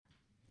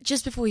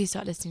Just before you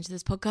start listening to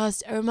this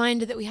podcast, a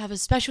reminder that we have a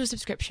special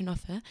subscription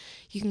offer.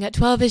 You can get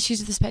 12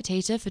 issues of The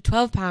Spectator for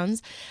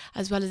 £12,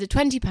 as well as a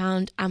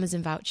 £20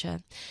 Amazon voucher.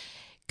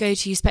 Go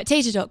to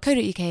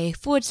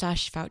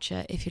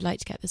spectator.co.uk/voucher if you'd like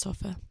to get this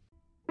offer.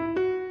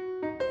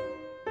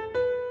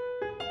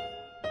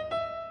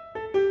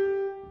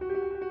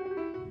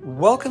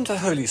 Welcome to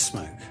Holy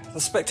Smoke, The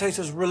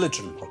Spectator's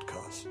religion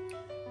podcast.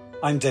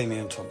 I'm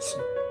Damian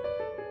Thompson.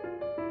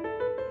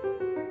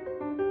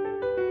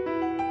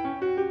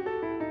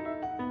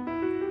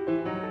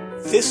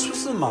 This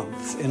was the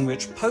month in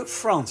which Pope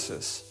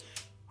Francis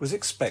was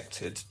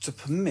expected to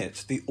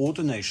permit the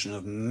ordination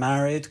of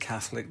married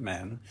Catholic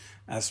men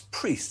as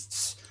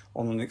priests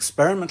on an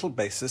experimental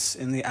basis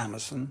in the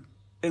Amazon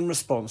in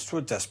response to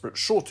a desperate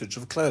shortage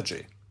of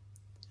clergy.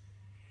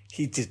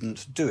 He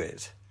didn't do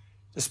it.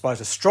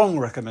 Despite a strong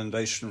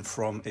recommendation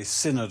from a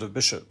synod of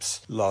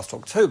bishops last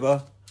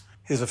October,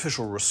 his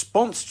official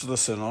response to the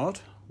synod,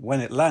 when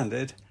it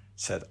landed,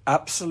 said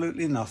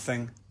absolutely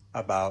nothing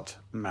about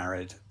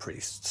married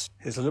priests.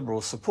 His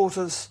liberal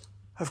supporters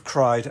have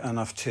cried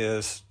enough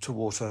tears to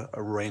water a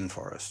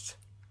rainforest.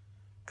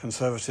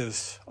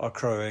 Conservatives are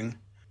crowing.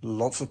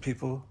 Lots of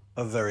people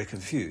are very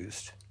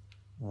confused.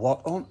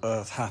 What on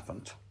earth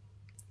happened?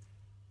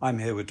 I'm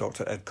here with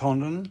Dr. Ed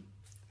Condon,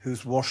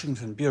 who's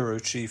Washington Bureau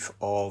Chief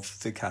of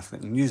the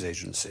Catholic News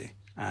Agency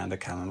and a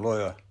canon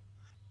lawyer.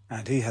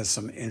 And he has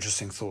some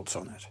interesting thoughts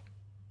on it.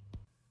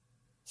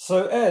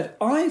 So, Ed,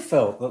 I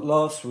felt that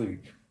last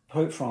week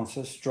Pope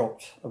Francis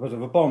dropped a bit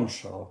of a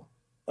bombshell,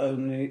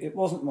 only it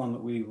wasn't one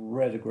that we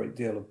read a great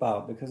deal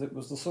about because it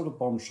was the sort of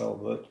bombshell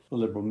that the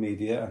liberal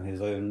media and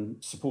his own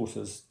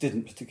supporters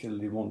didn't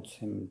particularly want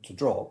him to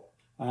drop.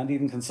 And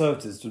even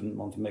Conservatives didn't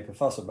want to make a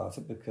fuss about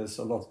it because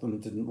a lot of them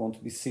didn't want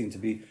to be seen to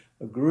be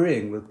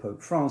agreeing with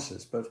Pope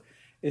Francis. But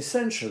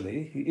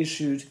essentially, he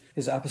issued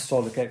his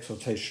apostolic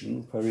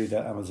exhortation,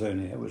 Querida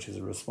Amazonia, which is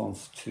a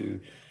response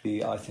to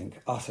the, I think,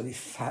 utterly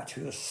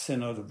fatuous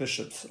synod of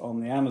bishops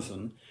on the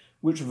Amazon,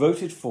 which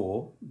voted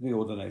for the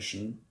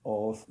ordination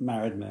of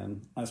married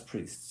men as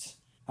priests.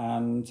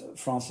 And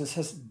Francis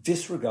has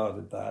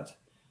disregarded that.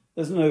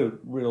 There's no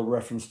real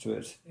reference to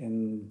it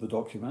in the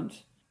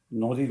document,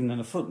 not even in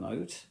a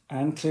footnote.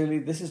 And clearly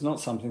this is not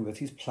something that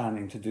he's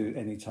planning to do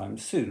anytime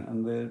soon.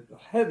 And the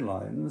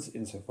headlines,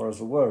 insofar as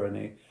there were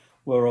any,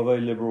 were of a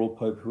liberal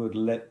pope who had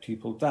let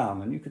people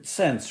down. And you could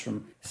sense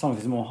from some of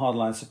his more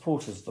hardline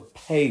supporters the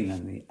pain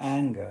and the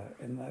anger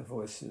in their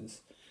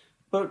voices.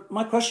 But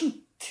my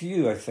question to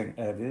you, I think,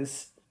 Ed,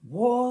 is,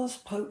 was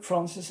Pope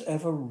Francis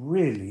ever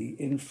really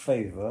in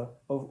favour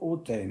of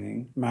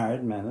ordaining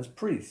married men as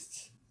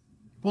priests?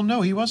 Well,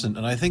 no, he wasn't.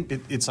 And I think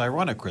it's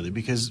ironic, really,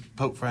 because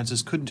Pope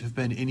Francis couldn't have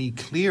been any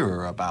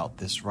clearer about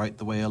this right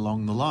the way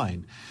along the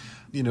line.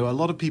 You know, a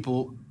lot of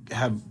people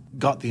have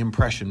got the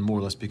impression, more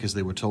or less because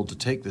they were told to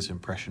take this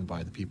impression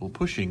by the people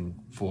pushing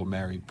for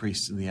married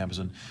priests in the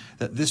Amazon,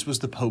 that this was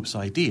the Pope's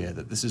idea,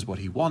 that this is what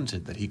he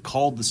wanted, that he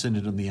called the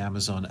Synod on the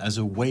Amazon as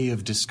a way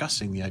of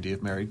discussing the idea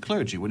of married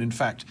clergy, when in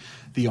fact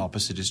the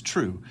opposite is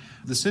true.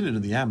 The Synod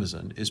of the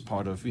Amazon is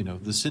part of,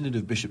 the Synod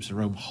of Bishops in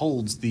Rome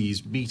holds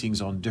these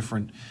meetings on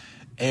different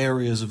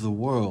areas of the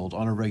world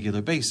on a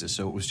regular basis,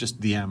 so it was just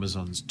the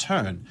Amazon's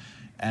turn.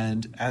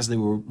 And as they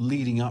were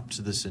leading up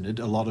to the Synod,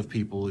 a lot of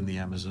people in the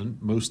Amazon,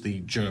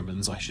 mostly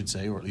Germans, I should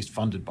say, or at least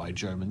funded by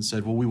Germans,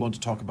 said, well, we want to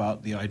talk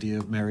about the idea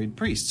of married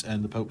priests.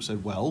 And the Pope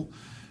said, well,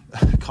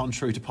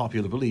 contrary to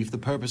popular belief, the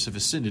purpose of a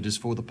Synod is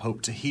for the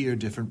Pope to hear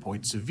different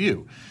points of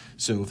view.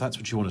 So if that's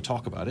what you want to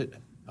talk about it,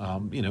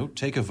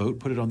 take a vote,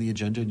 put it on the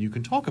agenda, and you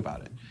can talk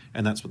about it.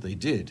 And that's what they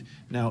did.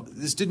 Now,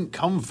 this didn't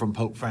come from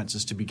Pope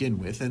Francis to begin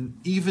with, and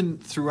even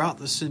throughout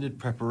the Synod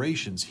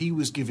preparations, he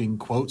was giving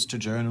quotes to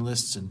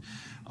journalists, and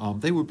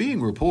they were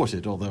being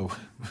reported, although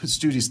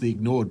studiously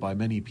ignored by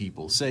many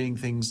people, saying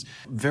things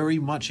very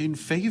much in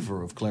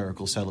favor of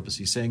clerical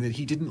celibacy, saying that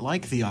he didn't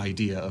like the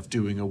idea of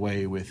doing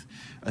away with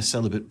a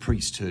celibate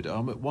priesthood.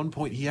 At one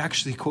point, he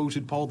actually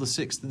quoted Paul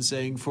VI in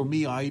saying, for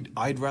me,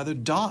 I'd rather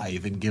die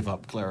than give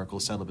up clerical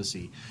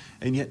celibacy.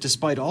 And yet,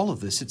 despite all of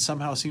this, it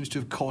somehow seems to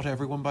have caught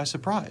everyone by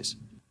surprise.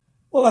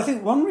 Well, I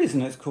think one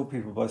reason it's caught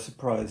people by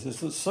surprise is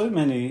that so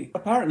many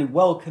apparently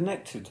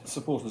well-connected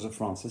supporters of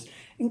Francis,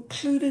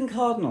 including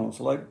cardinals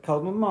like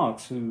Cardinal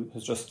Marx, who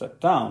has just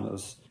stepped down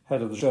as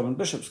head of the German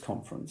Bishops'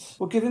 Conference,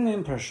 were giving the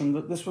impression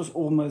that this was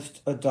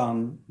almost a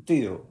done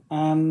deal.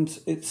 And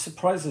it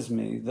surprises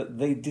me that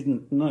they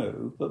didn't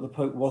know that the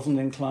Pope wasn't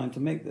inclined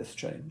to make this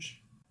change.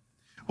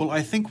 Well,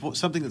 I think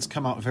something that's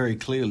come out very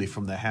clearly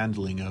from the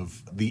handling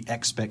of the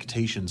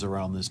expectations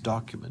around this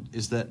document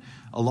is that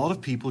a lot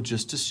of people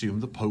just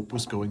assumed the Pope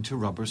was going to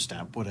rubber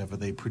stamp whatever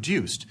they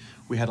produced.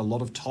 We had a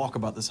lot of talk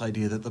about this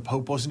idea that the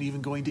Pope wasn't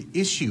even going to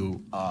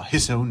issue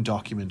his own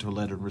document or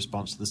letter in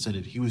response to the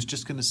Synod. He was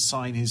just going to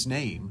sign his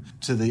name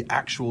to the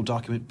actual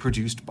document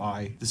produced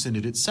by the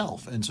Synod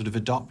itself and sort of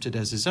adopt it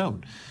as his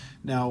own.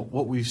 Now,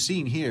 what we've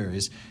seen here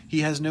is he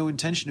has no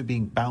intention of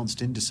being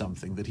bounced into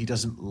something that he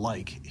doesn't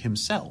like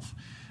himself.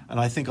 And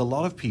I think a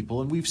lot of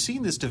people, and we've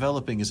seen this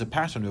developing as a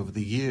pattern over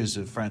the years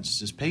of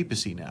Francis's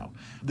papacy now,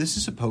 this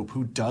is a pope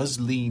who does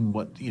lean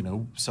what,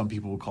 some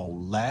people will call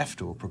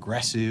left or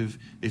progressive,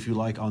 if you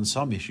like, on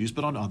some issues,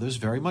 but on others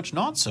very much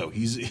not so.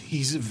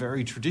 He's a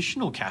very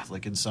traditional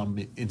Catholic in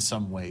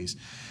some ways.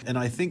 And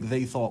I think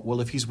they thought, well,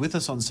 if he's with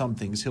us on some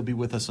things, he'll be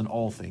with us on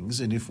all things.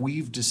 And if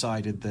we've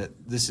decided that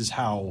this is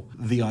how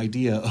the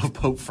idea of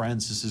Pope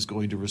Francis is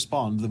going to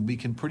respond, then we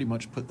can pretty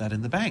much put that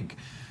in the bank.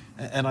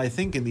 And I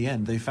think in the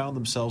end, they found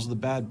themselves with a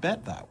bad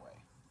bet that way.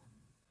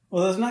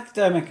 Well, there's an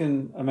academic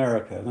in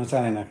America, an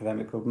Italian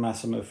academic called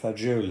Massimo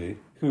Fagioli,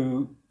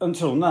 who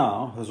until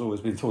now has always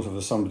been thought of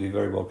as somebody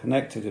very well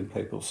connected in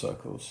papal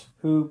circles,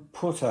 who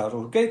put out,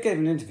 or gave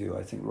an interview,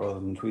 I think, rather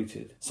than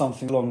tweeted,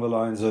 something along the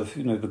lines of,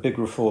 the big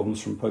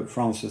reforms from Pope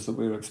Francis that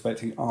we were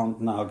expecting aren't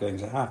now going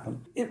to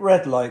happen. It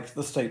read like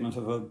the statement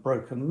of a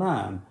broken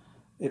man.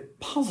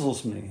 It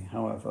puzzles me,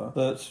 however,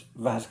 that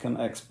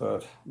Vatican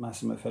expert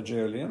Massimo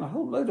Fagioli and a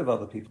whole load of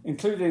other people,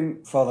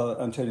 including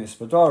Father Antonio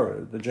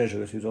Spadaro, the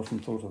Jesuit who's often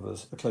thought of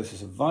as the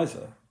closest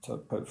advisor to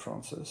Pope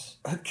Francis,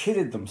 had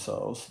kidded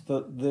themselves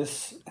that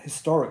this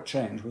historic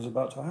change was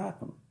about to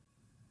happen.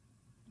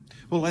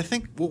 Well, I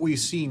think what we've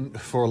seen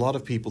for a lot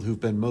of people who've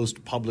been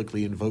most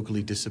publicly and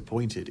vocally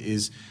disappointed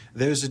is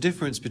there's a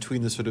difference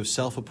between the sort of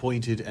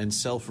self-appointed and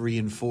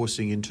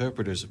self-reinforcing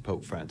interpreters of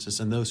Pope Francis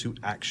and those who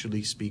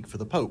actually speak for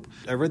the Pope.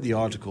 I read the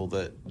article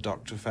that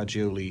Dr.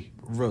 Fagioli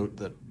wrote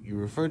that you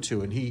referred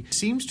to, and he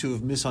seems to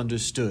have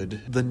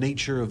misunderstood the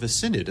nature of a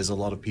synod, as a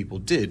lot of people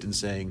did, in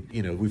saying,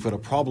 we've got a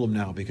problem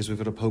now because we've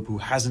got a pope who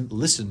hasn't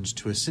listened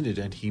to a synod,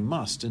 and he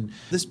must. And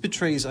this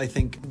betrays, I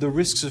think, the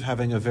risks of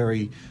having a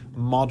very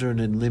modern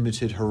and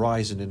limited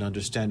horizon in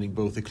understanding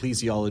both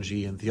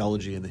ecclesiology and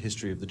theology and the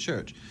history of the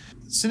church.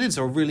 Synods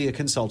are really a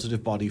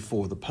consultative body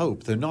for the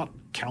Pope. They're not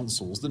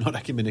councils, they're not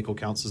ecumenical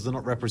councils, they're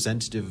not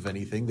representative of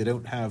anything, they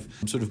don't have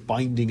sort of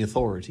binding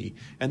authority.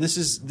 And this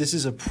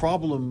is a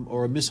problem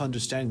or a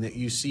misunderstanding that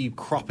you see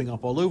cropping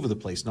up all over the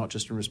place, not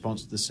just in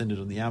response to the Synod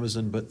on the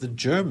Amazon, but the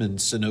German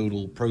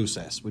synodal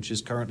process, which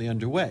is currently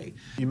underway.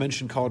 You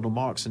mentioned Cardinal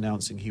Marx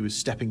announcing he was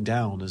stepping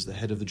down as the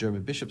head of the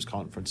German Bishops'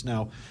 Conference.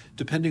 Now,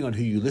 depending on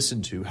who you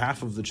listen to,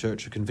 half of the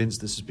church are convinced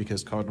this is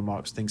because Cardinal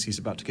Marx thinks he's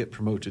about to get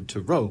promoted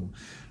to Rome.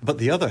 But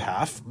the other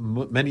half,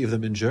 many of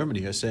them in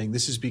Germany, are saying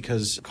this is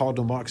because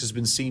Cardinal Marx has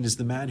been seen as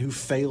the man who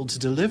failed to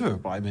deliver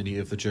by many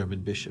of the German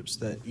bishops,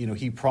 that,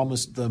 he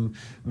promised them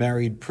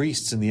married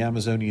priests in the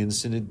Amazonian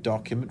Synod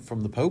document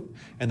from the Pope,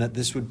 and that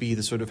this would be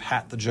the sort of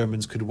hat the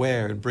Germans could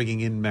wear in bringing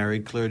in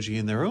married clergy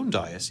in their own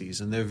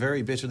diocese, and they're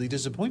very bitterly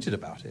disappointed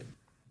about it.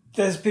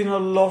 There's been a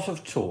lot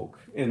of talk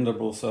in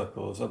liberal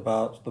circles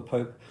about the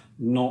Pope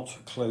not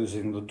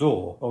closing the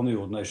door on the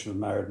ordination of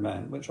married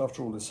men, which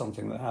after all is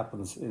something that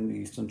happens in the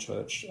Eastern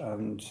Church,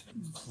 and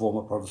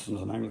former Protestant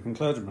and Anglican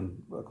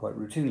clergymen are quite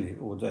routinely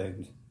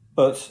ordained.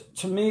 But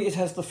to me it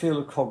has the feel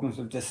of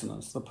cognitive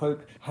dissonance. The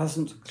Pope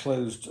hasn't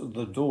closed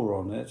the door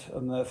on it,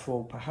 and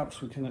therefore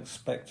perhaps we can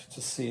expect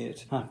to see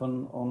it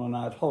happen on an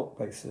ad hoc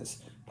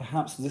basis.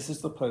 Perhaps this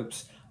is the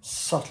Pope's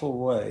subtle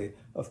way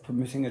of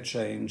permitting a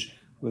change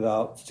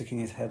without sticking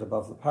his head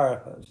above the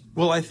parapet.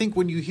 Well, I think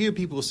when you hear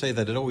people say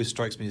that, it always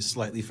strikes me as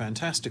slightly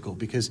fantastical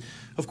because,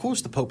 of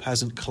course, the Pope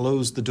hasn't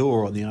closed the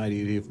door on the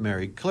idea of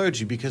married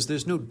clergy because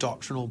there's no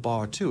doctrinal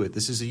bar to it.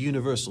 This is a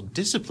universal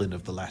discipline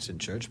of the Latin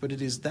Church, but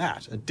it is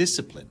that, a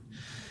discipline.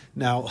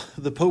 Now,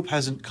 the Pope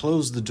hasn't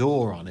closed the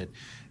door on it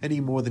any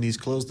more than he's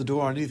closed the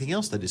door on anything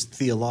else that is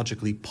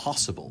theologically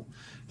possible.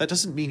 That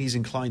doesn't mean he's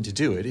inclined to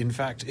do it. In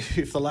fact,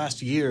 if the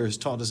last year has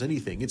taught us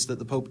anything, it's that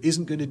the Pope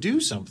isn't going to do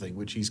something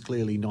which he's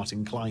clearly not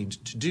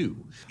inclined to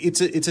do. It's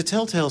a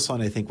telltale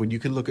sign, I think, when you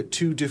can look at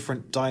two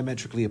different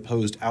diametrically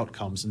opposed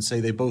outcomes and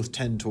say they both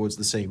tend towards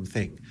the same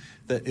thing.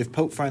 That if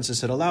Pope Francis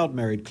had allowed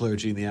married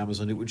clergy in the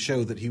Amazon, it would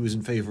show that he was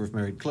in favor of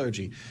married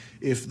clergy.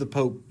 If the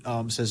Pope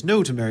says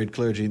no to married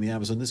clergy in the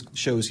Amazon, this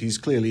shows he's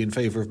clearly in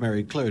favor of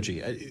married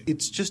clergy.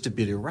 It's just a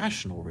bit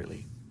irrational,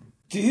 really.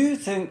 Do you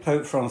think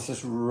Pope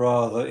Francis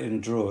rather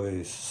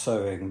enjoys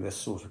sowing this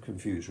sort of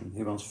confusion?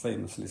 He once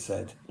famously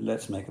said,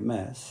 "Let's make a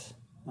mess."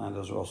 And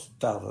as Ross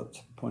Douthat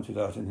pointed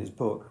out in his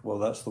book, well,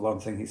 that's the one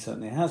thing he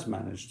certainly has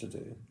managed to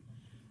do.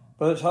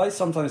 But I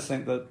sometimes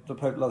think that the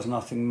Pope loves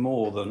nothing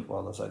more than,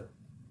 well, as I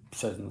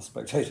said in The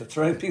Spectator,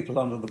 throwing people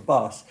under the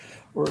bus,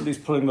 or at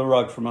least pulling the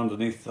rug from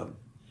underneath them.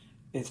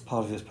 It's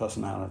part of his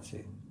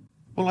personality.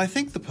 Well, I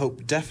think the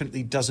Pope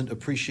definitely doesn't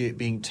appreciate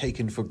being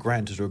taken for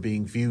granted or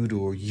being viewed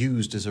or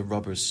used as a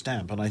rubber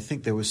stamp, and I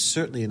think there was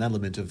certainly an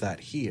element of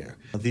that here.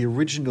 The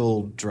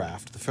original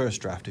draft, the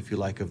first draft, if you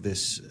like, of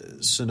this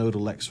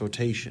synodal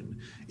exhortation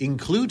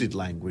included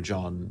language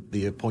on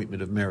the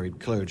appointment of married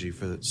clergy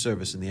for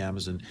service in the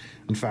Amazon.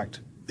 In fact,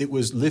 it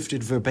was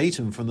lifted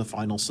verbatim from the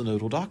final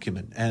synodal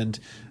document, and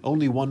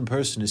only one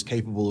person is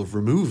capable of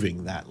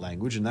removing that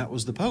language, and that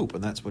was the Pope,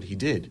 and that's what he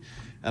did.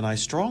 And I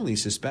strongly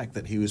suspect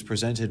that he was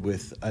presented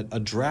with a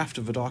draft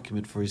of a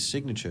document for his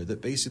signature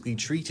that basically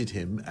treated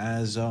him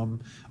as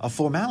a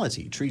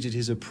formality, treated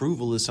his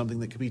approval as something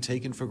that could be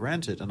taken for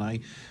granted, and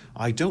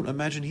I don't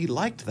imagine he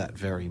liked that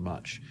very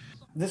much.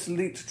 This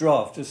leaked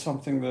draft is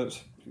something that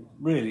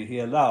really he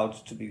allowed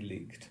to be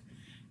leaked.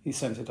 He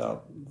sent it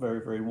out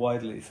very, very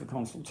widely for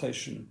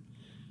consultation.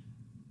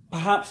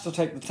 Perhaps to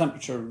take the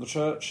temperature of the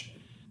church.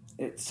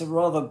 It's a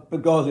rather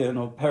Bergoglian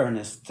or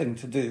Peronist thing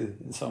to do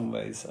in some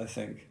ways, I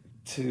think,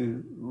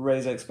 to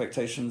raise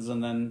expectations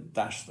and then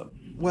dash them.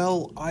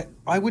 Well,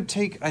 I would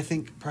take, I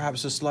think,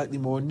 perhaps a slightly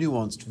more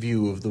nuanced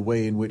view of the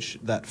way in which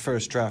that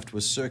first draft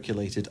was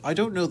circulated. I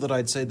don't know that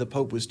I'd say the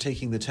Pope was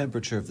taking the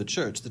temperature of the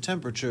church. The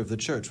temperature of the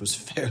church was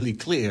fairly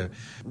clear.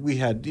 We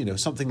had,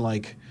 something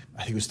like,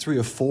 I think it was 3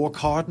 or 4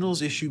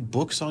 cardinals issue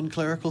books on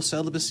clerical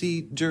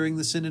celibacy during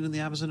the Synod in the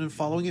Amazon and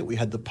following it. We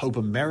had the Pope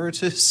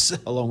Emeritus,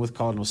 along with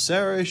Cardinal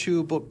Sarah,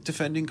 issue a book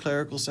defending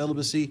clerical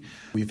celibacy.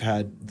 We've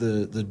had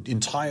the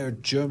entire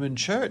German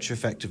church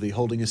effectively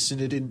holding a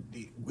synod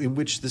in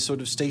which the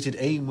sort of stated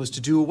aim was to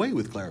do away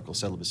with clerical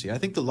celibacy. I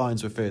think the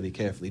lines were fairly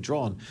carefully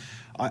drawn.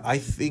 I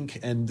think,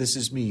 and this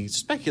is me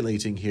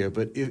speculating here,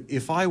 but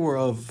if I were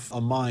of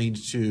a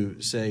mind to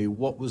say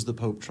what was the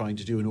Pope trying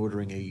to do in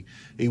ordering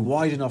a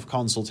wide enough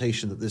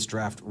consultation that this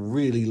draft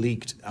really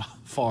leaked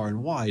far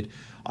and wide,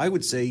 I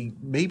would say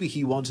maybe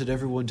he wanted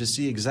everyone to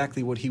see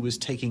exactly what he was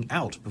taking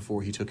out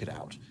before he took it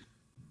out.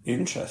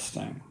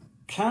 Interesting.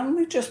 Can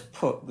we just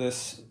put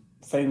this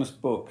famous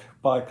book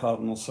by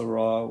Cardinal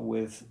Sarah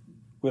with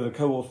a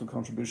co-authored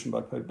contribution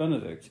by Pope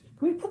Benedict,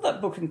 can we put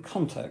that book in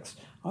context?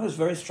 I was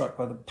very struck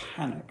by the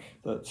panic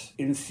that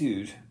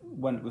ensued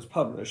when it was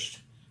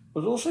published,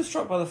 but also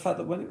struck by the fact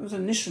that when it was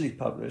initially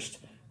published,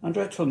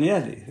 Andrea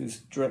Tornielli, who's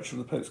director of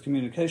the Pope's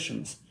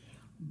communications,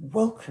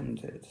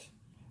 welcomed it.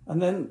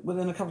 And then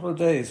within a couple of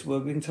days, we're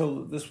being told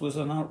that this was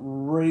an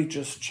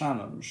outrageous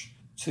challenge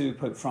to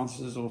Pope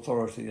Francis's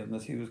authority and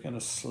that he was going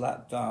to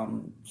slap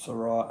down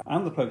Sarah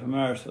and the Pope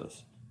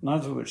Emeritus,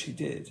 neither of which he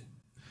did.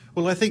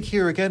 Well, I think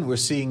here again we're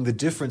seeing the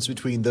difference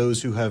between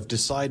those who have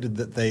decided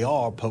that they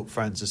are Pope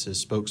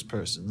Francis's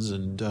spokespersons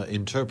and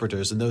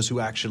interpreters and those who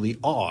actually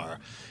are.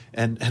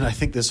 And I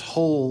think this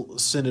whole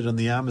Synod on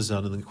the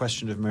Amazon and the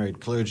question of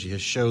married clergy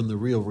has shown the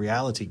real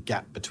reality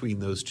gap between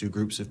those two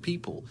groups of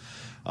people.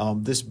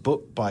 This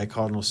book by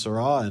Cardinal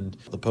Sarah and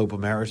the Pope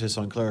Emeritus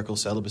on clerical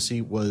celibacy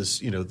was,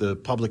 the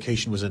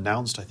publication was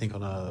announced, I think,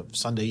 on a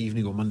Sunday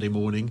evening or Monday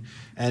morning,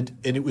 and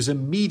it was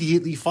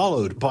immediately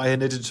followed by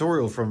an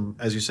editorial from,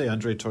 as you say,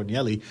 Andrea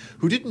Tornielli,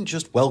 who didn't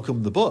just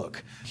welcome the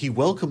book. He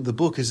welcomed the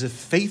book as a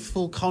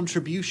faithful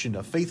contribution,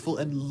 a faithful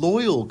and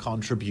loyal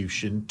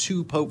contribution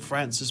to Pope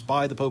Francis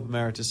by the Pope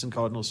Emeritus and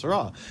Cardinal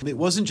Sarah. It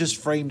wasn't just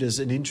framed as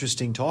an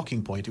interesting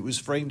talking point, it was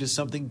framed as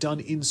something done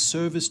in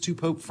service to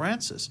Pope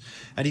Francis.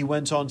 And he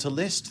went on to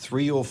list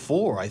 3 or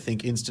 4, I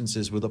think,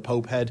 instances where the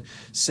Pope had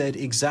said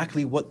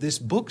exactly what this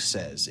book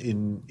says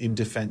in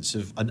defense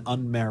of an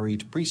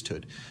unmarried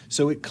priesthood.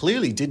 So it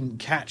clearly didn't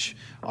catch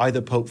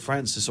either Pope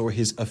Francis or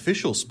his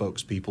official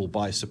spokespeople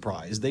by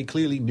surprise. They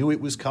clearly knew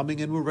it was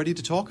coming and were ready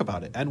to talk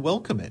about it and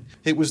welcome it.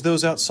 It was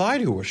those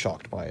outside who were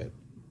shocked by it.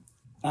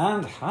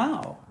 And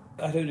how?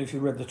 I don't know if you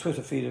read the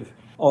Twitter feed of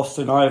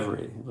Austin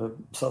Ivory, the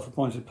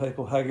self-appointed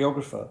papal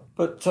hagiographer,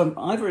 but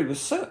Ivory was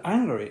so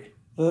angry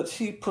that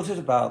he put it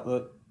about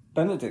that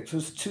Benedict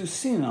was too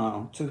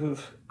senile to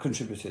have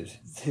contributed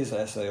his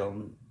essay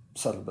on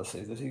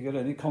celibacy, that he could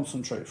only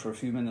concentrate for a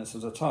few minutes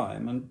at a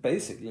time, and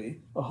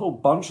basically a whole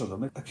bunch of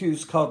them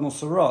accused Cardinal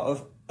Sarah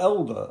of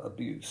elder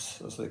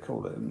abuse, as they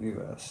call it in the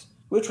US,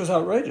 which was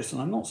outrageous,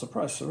 and I'm not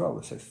surprised Sarah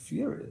was so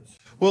furious.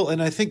 Well,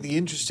 and I think the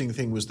interesting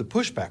thing was the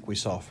pushback we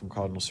saw from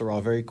Cardinal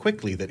Sarah very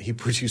quickly, that he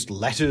produced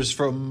letters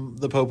from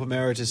the Pope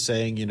Emeritus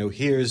saying,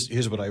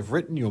 here's what I've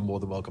written, you're more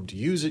than welcome to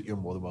use it, you're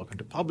more than welcome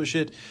to publish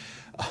it.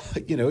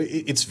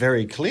 It's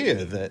very clear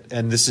that,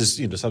 and this is,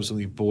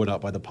 subsequently borne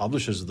out by the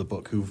publishers of the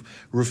book, who've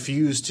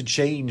refused to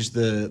change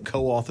the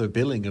co-author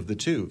billing of the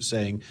two,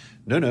 saying,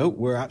 no,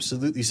 we're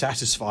absolutely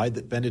satisfied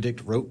that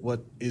Benedict wrote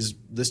what he's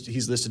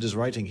listed as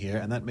writing here,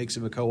 and that makes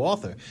him a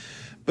co-author.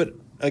 But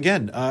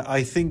again,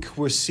 I think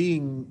we're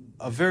seeing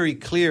a very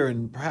clear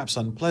and perhaps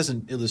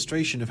unpleasant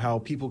illustration of how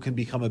people can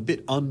become a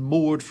bit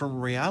unmoored from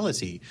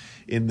reality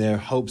in their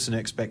hopes and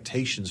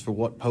expectations for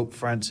what Pope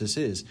Francis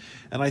is.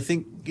 And I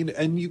think,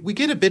 we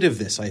get a bit of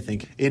this, I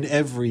think, in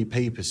every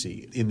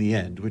papacy in the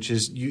end, which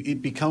is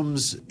it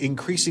becomes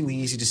increasingly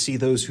easy to see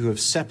those who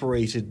have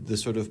separated the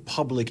sort of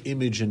public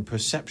image and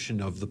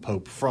perception of the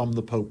Pope from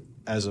the Pope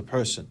as a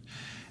person.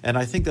 And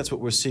I think that's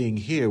what we're seeing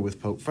here with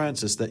Pope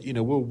Francis, that,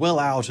 we're well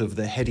out of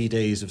the heady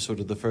days of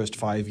sort of the first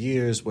 5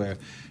 years where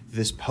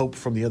this Pope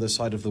from the other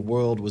side of the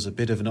world was a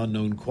bit of an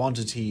unknown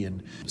quantity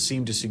and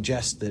seemed to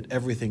suggest that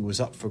everything was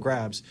up for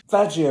grabs.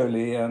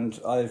 Fagioli and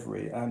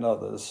Ivory and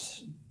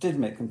others did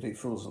make complete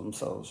fools of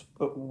themselves.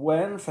 But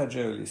when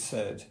Fagioli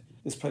said,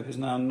 this Pope is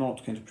now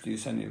not going to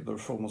produce any of the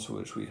reforms for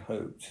which we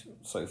hoped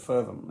so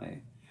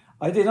fervently,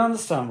 I did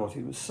understand what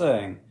he was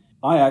saying.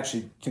 I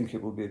actually think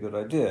it would be a good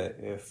idea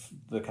if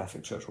the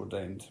Catholic Church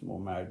ordained more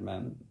married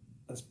men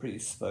as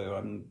priests, though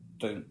I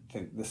don't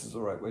think this is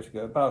the right way to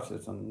go about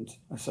it, and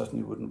I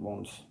certainly wouldn't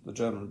want the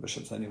German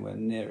bishops anywhere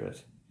near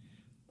it.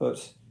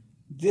 But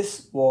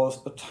This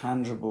was a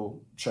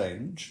tangible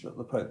change that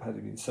the Pope, had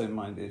he been so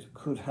minded,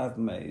 could have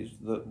made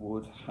that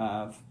would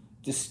have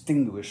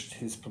distinguished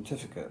his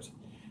pontificate.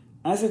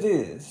 As it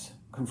is,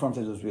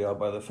 confronted as we are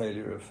by the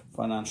failure of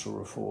financial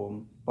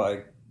reform,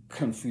 by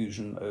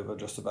confusion over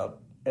just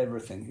about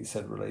everything he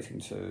said relating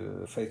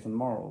to faith and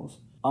morals,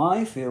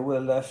 I feel we're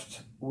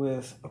left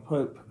with a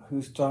Pope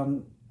who's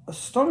done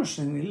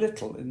astonishingly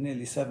little in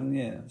nearly 7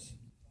 years.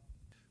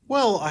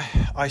 Well,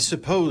 I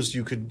suppose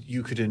you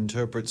could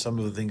interpret some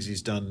of the things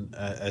he's done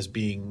as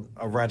being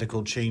a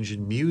radical change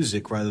in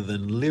music rather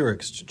than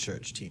lyrics to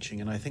church teaching,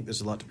 and I think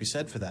there's a lot to be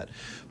said for that.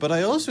 But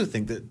I also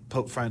think that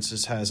Pope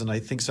Francis has, and I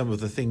think some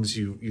of the things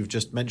you've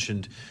just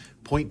mentioned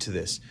point to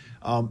this,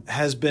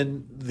 has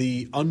been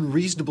the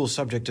unreasonable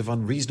subject of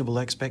unreasonable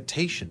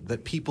expectation,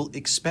 that people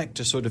expect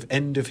a sort of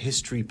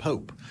end-of-history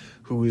Pope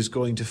who is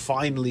going to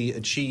finally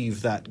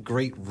achieve that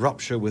great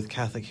rupture with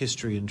Catholic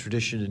history and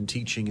tradition and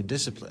teaching and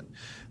discipline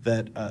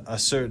that a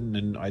certain,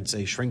 and I'd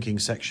say shrinking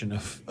section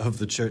of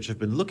the Church have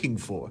been looking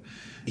for.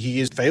 He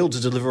has failed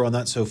to deliver on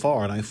that so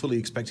far, and I fully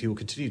expect he will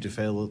continue to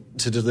fail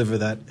to deliver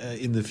that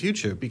in the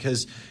future,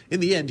 because in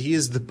the end he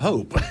is the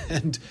Pope,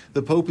 and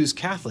the Pope is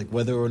Catholic,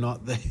 whether or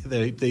not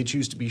they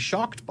choose to be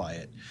shocked by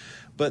it.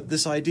 But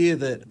this idea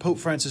that Pope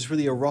Francis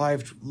really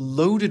arrived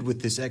loaded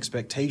with this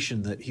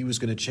expectation that he was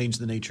going to change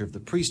the nature of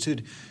the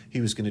priesthood,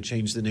 he was going to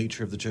change the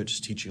nature of the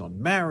Church's teaching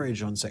on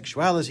marriage, on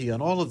sexuality,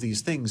 on all of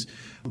these things,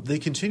 they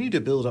continue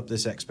to build up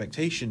this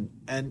expectation,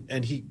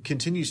 and he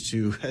continues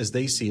to, as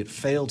they see it,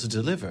 fail to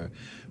deliver.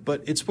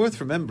 But it's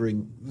worth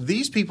remembering,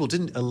 these people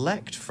didn't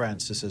elect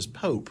Francis as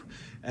Pope,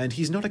 and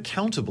he's not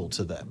accountable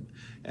to them.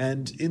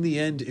 And in the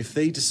end, if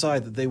they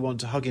decide that they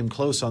want to hug him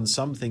close on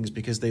some things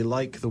because they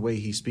like the way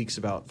he speaks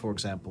about, for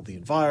example, the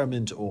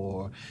environment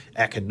or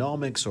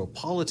economics or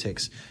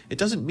politics, it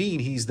doesn't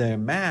mean he's their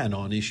man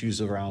on issues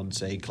around,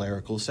 say,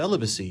 clerical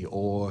celibacy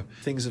or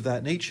things of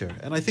that nature.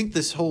 And I think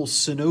this whole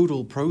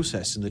synodal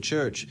process in the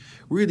Church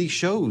really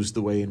shows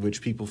the way in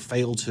which people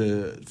fail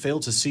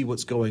to see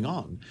what's going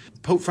on.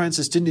 Pope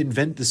Francis didn't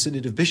invent the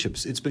Synod of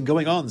Bishops. It's been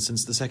going on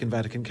since the Second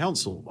Vatican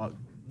Council.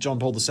 John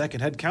Paul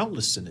II had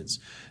countless synods.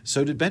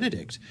 So did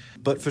Benedict.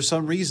 But for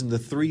some reason, the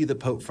three that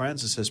Pope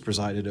Francis has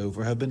presided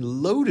over have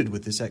been loaded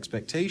with this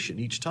expectation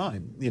each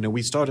time. You know,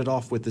 we started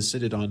off with the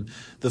synod on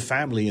the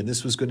family, and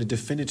this was going to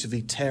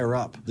definitively tear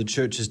up the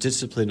Church's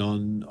discipline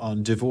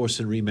on divorce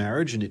and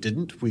remarriage, and it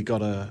didn't. We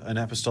got an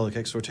apostolic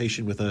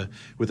exhortation with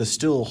a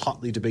still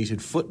hotly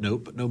debated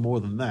footnote, but no more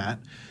than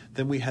that.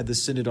 Then we had the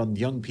synod on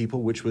young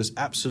people, which was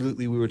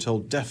absolutely, we were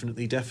told,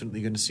 definitely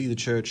going to see the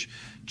Church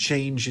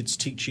change its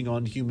teaching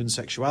on human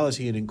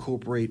sexuality and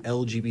incorporate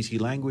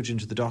LGBT language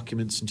into the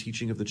documents and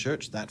teaching of the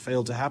Church. That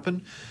failed to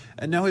happen.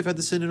 And now we've had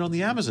the synod on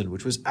the Amazon,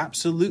 which was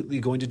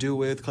absolutely going to do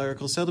away with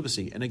clerical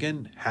celibacy, and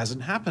again,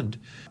 hasn't happened.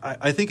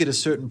 I think at a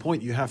certain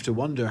point you have to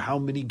wonder how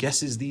many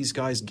guesses these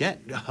guys get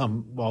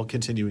while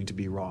continuing to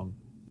be wrong.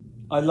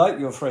 I like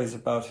your phrase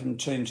about him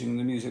changing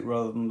the music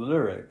rather than the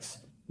lyrics.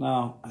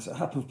 Now, as it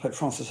happens, Pope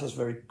Francis has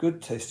very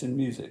good taste in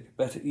music,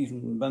 better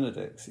even than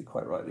Benedict. He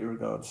quite rightly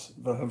regards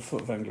Wilhelm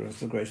Furtwängler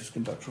as the greatest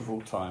conductor of all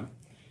time.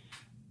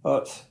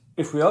 But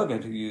if we are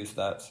going to use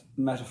that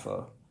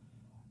metaphor,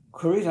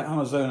 Querida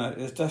Amazona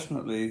is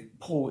definitely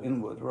Paul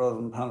Inward rather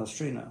than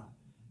Palestrina.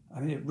 I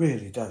mean, it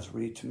really does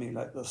read to me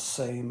like the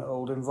same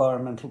old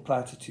environmental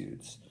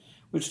platitudes,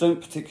 which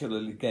don't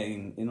particularly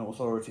gain in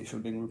authority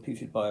from being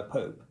repeated by a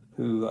pope,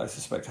 who I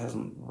suspect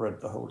hasn't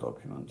read the whole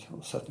document,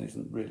 or certainly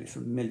isn't really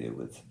familiar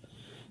with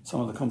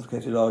some of the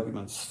complicated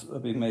arguments that are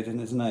being made in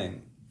his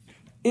name.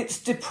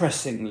 It's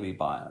depressingly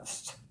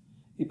biased.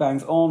 He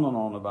bangs on and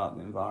on about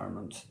the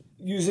environment,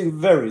 using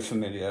very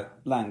familiar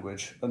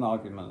language and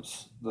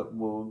arguments that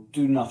will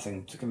do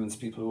nothing to convince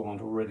people who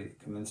aren't already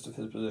convinced of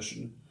his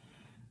position.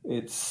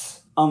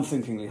 It's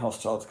unthinkingly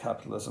hostile to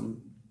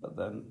capitalism, but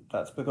then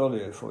that's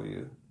Bergoglio for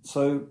you.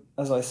 So,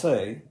 as I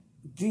say,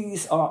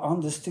 these are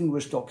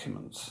undistinguished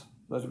documents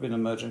that have been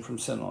emerging from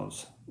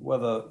synods,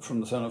 whether from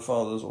the Synod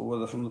Fathers or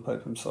whether from the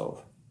Pope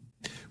himself.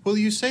 Well,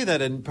 you say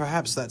that, and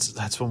perhaps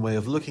that's one way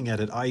of looking at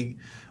it.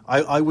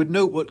 I would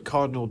note what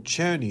Cardinal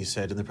Czerny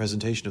said in the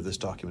presentation of this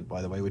document,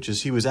 by the way, which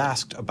is he was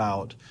asked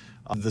about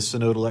the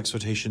synodal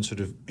exhortation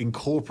sort of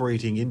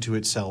incorporating into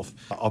itself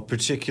a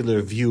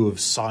particular view of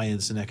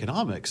science and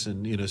economics,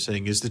 and, you know,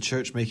 saying, is the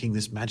Church making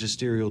this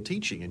magisterial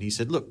teaching? And he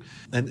said, look,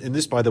 and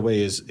this, by the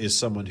way, is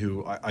someone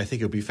who I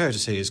think it would be fair to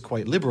say is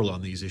quite liberal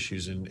on these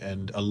issues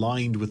and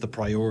aligned with the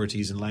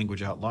priorities and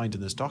language outlined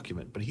in this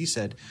document. But he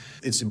said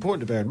it's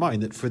important to bear in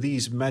mind that for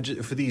these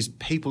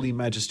papally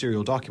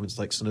magisterial documents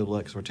like synodal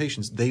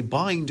exhortations, they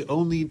bind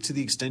only to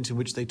the extent in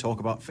which they talk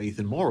about faith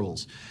and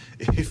morals.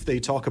 If they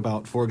talk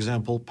about, for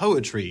example,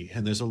 poetry,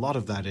 and there's a lot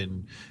of that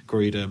in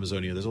Querida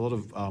Amazonia. There's a lot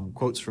of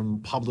quotes from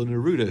Pablo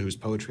Neruda, whose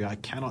poetry I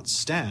cannot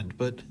stand.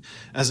 But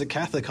as a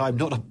Catholic, I'm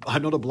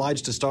not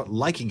obliged to start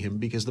liking him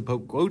because the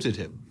Pope quoted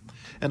him.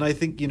 And I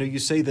think, you know, you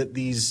say that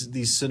these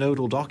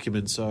synodal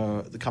documents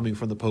are coming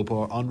from the Pope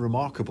are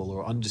unremarkable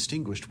or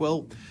undistinguished.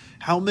 Well,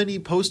 how many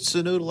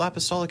post-synodal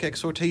apostolic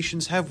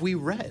exhortations have we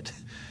read?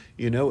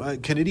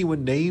 Can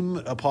anyone name,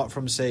 apart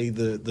from, say,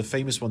 the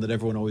famous one that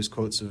everyone always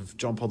quotes of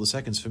John Paul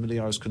II's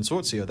Familiaris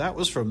Consortio, that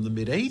was from the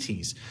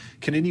mid-80s.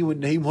 Can anyone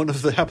name one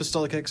of the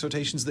apostolic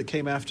exhortations that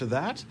came after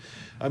that?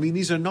 I mean,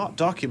 these are not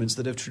documents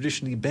that have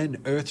traditionally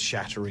been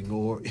earth-shattering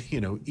or,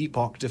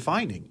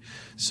 epoch-defining.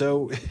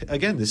 So,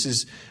 again, this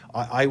is...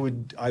 I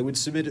would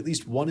submit at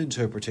least one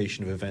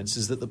interpretation of events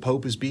is that the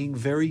Pope is being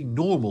very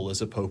normal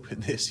as a Pope in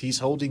this. He's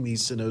holding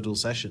these synodal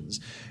sessions,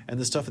 and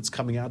the stuff that's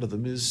coming out of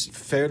them is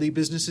fairly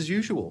business as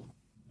usual.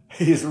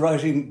 He's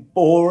writing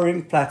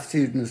boring,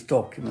 platitudinous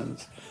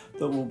documents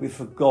that will be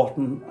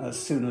forgotten as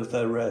soon as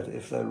they're read,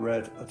 if they're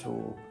read at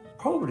all.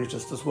 Probably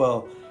just as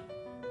well.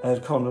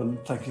 Ed Condon,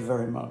 thank you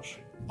very much.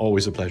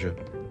 Always a pleasure.